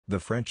The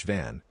French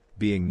van,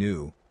 being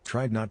new,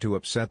 tried not to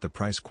upset the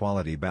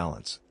price-quality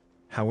balance.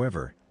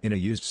 However, in a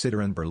used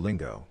Citroen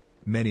Berlingo,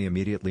 many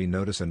immediately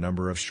notice a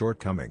number of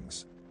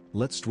shortcomings.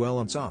 Let's dwell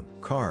on some.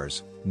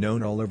 Cars,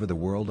 known all over the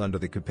world under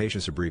the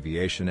capacious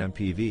abbreviation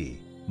MPV,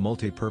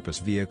 multi-purpose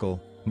vehicle,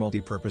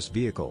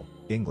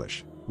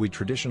 English, we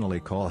traditionally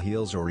call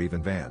heels or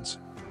even vans.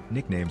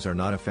 Nicknames are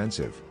not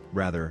offensive,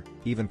 rather,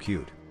 even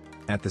cute.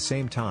 At the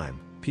same time,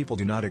 people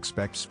do not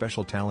expect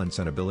special talents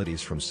and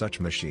abilities from such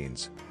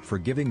machines,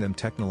 forgiving them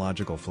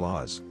technological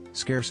flaws,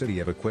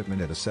 scarcity of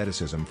equipment and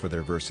asceticism for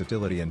their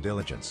versatility and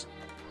diligence.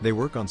 They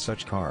work on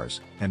such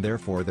cars, and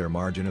therefore their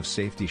margin of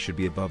safety should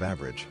be above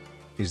average.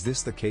 Is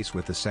this the case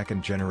with the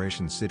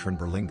second-generation Citroen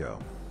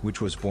Berlingo, which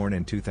was born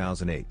in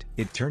 2008?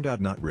 It turned out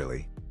not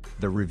really.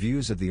 The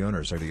reviews of the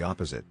owners are the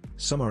opposite.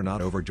 Some are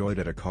not overjoyed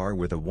at a car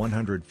with a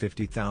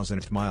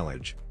 150,000th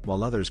mileage,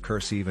 while others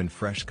curse even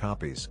fresh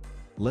copies.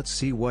 Let's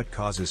see what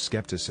causes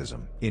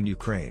skepticism. In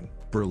Ukraine,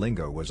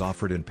 Berlingo was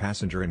offered in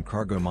passenger and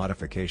cargo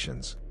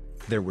modifications.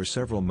 There were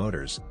several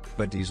motors,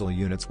 but diesel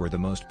units were the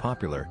most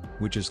popular,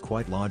 which is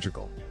quite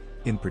logical.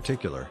 In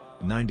particular,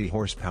 90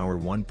 horsepower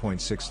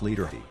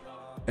 1.6-liter.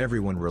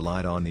 Everyone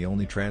relied on the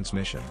only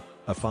transmission,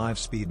 a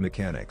 5-speed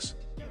mechanics.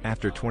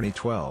 After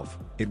 2012,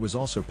 it was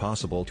also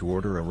possible to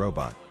order a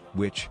robot,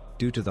 which,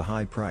 due to the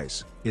high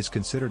price, is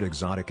considered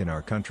exotic in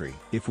our country.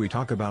 If we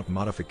talk about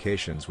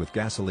modifications with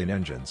gasoline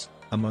engines,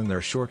 among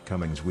their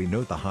shortcomings we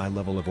note the high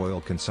level of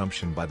oil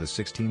consumption by the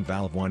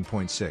 16-valve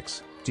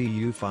 1.6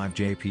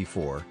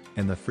 Tu5JP4,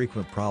 and the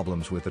frequent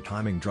problems with the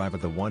timing drive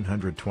of the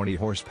 120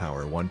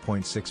 horsepower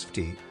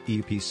 1.6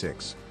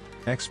 EP6.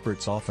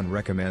 Experts often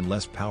recommend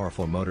less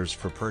powerful motors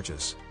for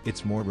purchase.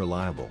 It's more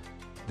reliable.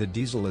 The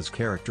diesel is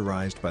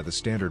characterized by the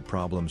standard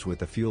problems with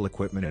the fuel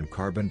equipment and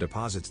carbon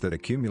deposits that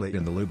accumulate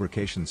in the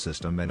lubrication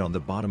system and on the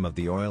bottom of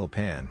the oil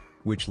pan,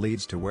 which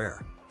leads to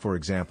wear, for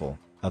example,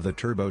 of the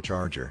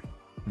turbocharger.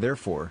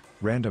 Therefore,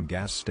 random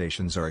gas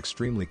stations are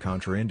extremely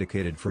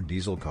contraindicated for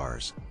diesel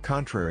cars.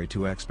 Contrary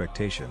to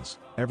expectations,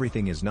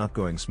 everything is not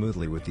going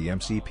smoothly with the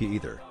MCP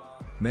either.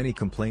 Many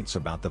complaints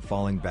about the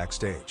falling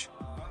backstage.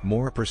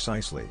 More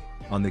precisely,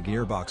 on the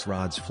gearbox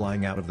rods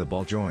flying out of the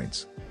ball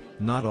joints.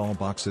 Not all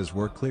boxes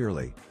work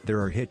clearly.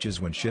 There are hitches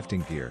when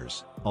shifting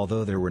gears,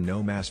 although there were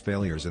no mass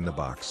failures in the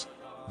box.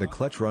 The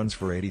clutch runs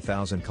for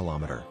 80,000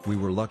 km. We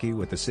were lucky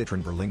with the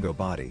Citroen Berlingo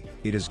body.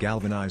 It is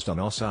galvanized on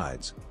all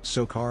sides,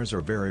 so cars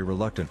are very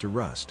reluctant to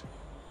rust.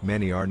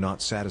 Many are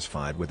not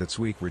satisfied with its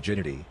weak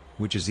rigidity,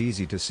 which is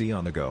easy to see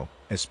on the go,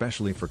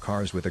 especially for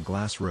cars with a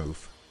glass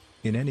roof.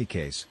 In any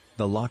case,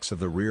 the locks of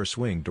the rear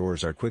swing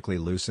doors are quickly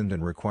loosened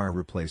and require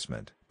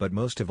replacement. But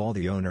most of all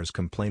the owners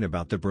complain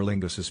about the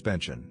Berlingo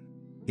suspension.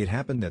 It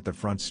happened that the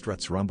front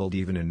struts rumbled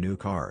even in new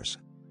cars.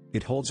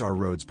 It holds our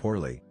roads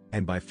poorly,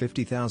 and by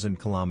 50,000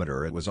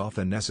 km it was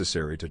often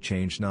necessary to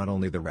change not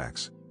only the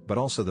racks, but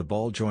also the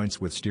ball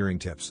joints with steering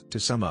tips. To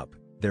sum up,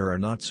 there are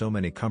not so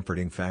many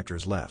comforting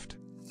factors left.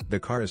 The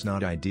car is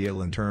not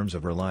ideal in terms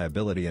of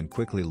reliability and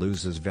quickly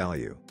loses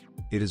value.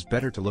 It is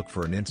better to look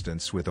for an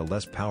instance with a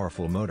less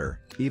powerful motor,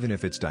 even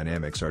if its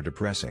dynamics are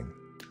depressing.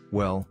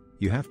 Well,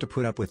 you have to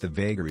put up with the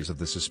vagaries of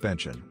the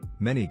suspension.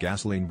 Many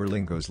gasoline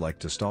Berlingos like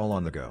to stall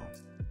on the go.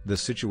 The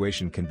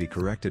situation can be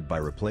corrected by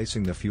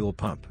replacing the fuel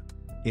pump.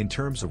 In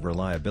terms of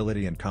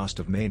reliability and cost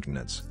of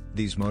maintenance,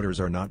 these motors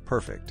are not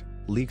perfect.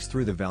 Leaks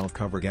through the valve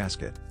cover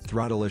gasket,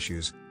 throttle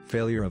issues,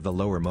 failure of the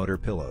lower motor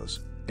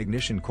pillows,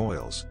 ignition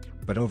coils,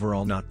 but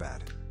overall not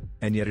bad.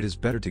 And yet it is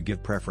better to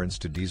give preference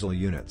to diesel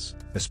units,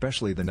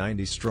 especially the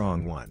 90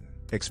 strong one.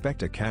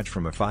 Expect a catch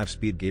from a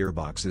 5-speed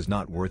gearbox is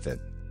not worth it.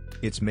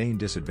 Its main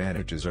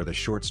disadvantages are the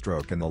short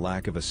stroke and the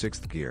lack of a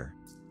 6th gear.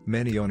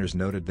 Many owners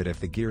noted that if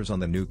the gears on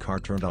the new car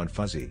turned on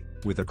fuzzy,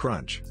 with a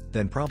crunch,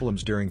 then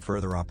problems during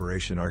further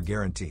operation are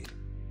guaranteed.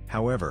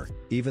 However,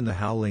 even the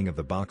howling of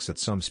the box at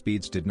some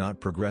speeds did not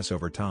progress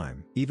over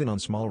time. Even on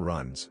small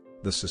runs,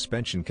 the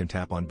suspension can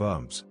tap on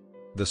bumps.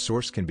 The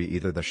source can be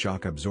either the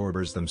shock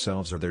absorbers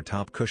themselves or their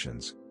top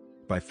cushions.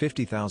 By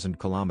 50,000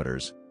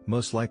 kilometers,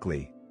 most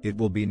likely, it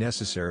will be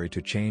necessary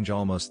to change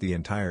almost the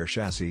entire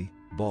chassis,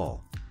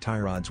 ball, tie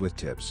rods with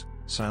tips,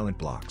 silent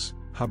blocks,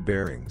 hub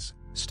bearings,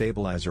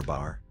 stabilizer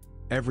bar.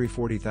 Every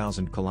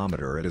 40,000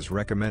 km it is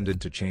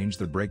recommended to change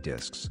the brake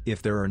discs.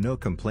 If there are no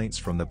complaints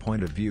from the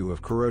point of view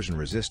of corrosion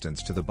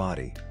resistance to the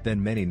body,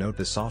 then many note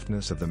the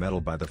softness of the metal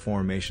by the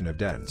formation of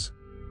dents.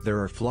 There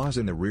are flaws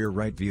in the rear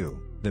right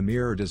view. The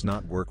mirror does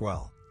not work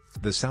well.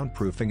 The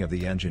soundproofing of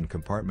the engine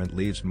compartment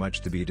leaves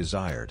much to be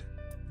desired.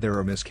 There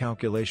are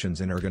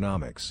miscalculations in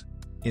ergonomics.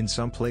 In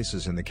some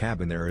places in the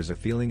cabin there is a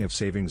feeling of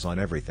savings on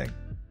everything.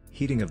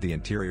 Heating of the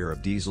interior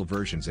of diesel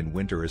versions in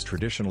winter is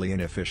traditionally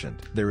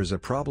inefficient. There is a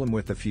problem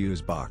with the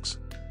fuse box.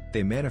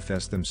 They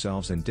manifest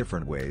themselves in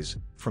different ways,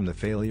 from the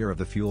failure of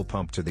the fuel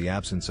pump to the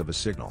absence of a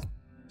signal.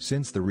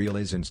 Since the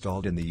relays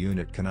installed in the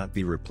unit cannot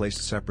be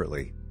replaced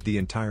separately, the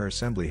entire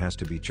assembly has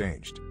to be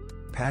changed.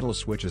 Paddle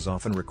switches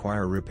often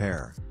require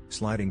repair,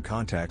 sliding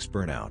contacts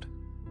burn out.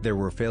 There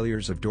were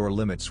failures of door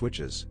limit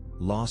switches,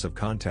 loss of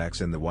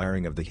contacts in the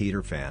wiring of the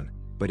heater fan,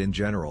 But in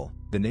general,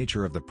 the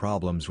nature of the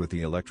problems with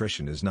the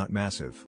electrician is not massive.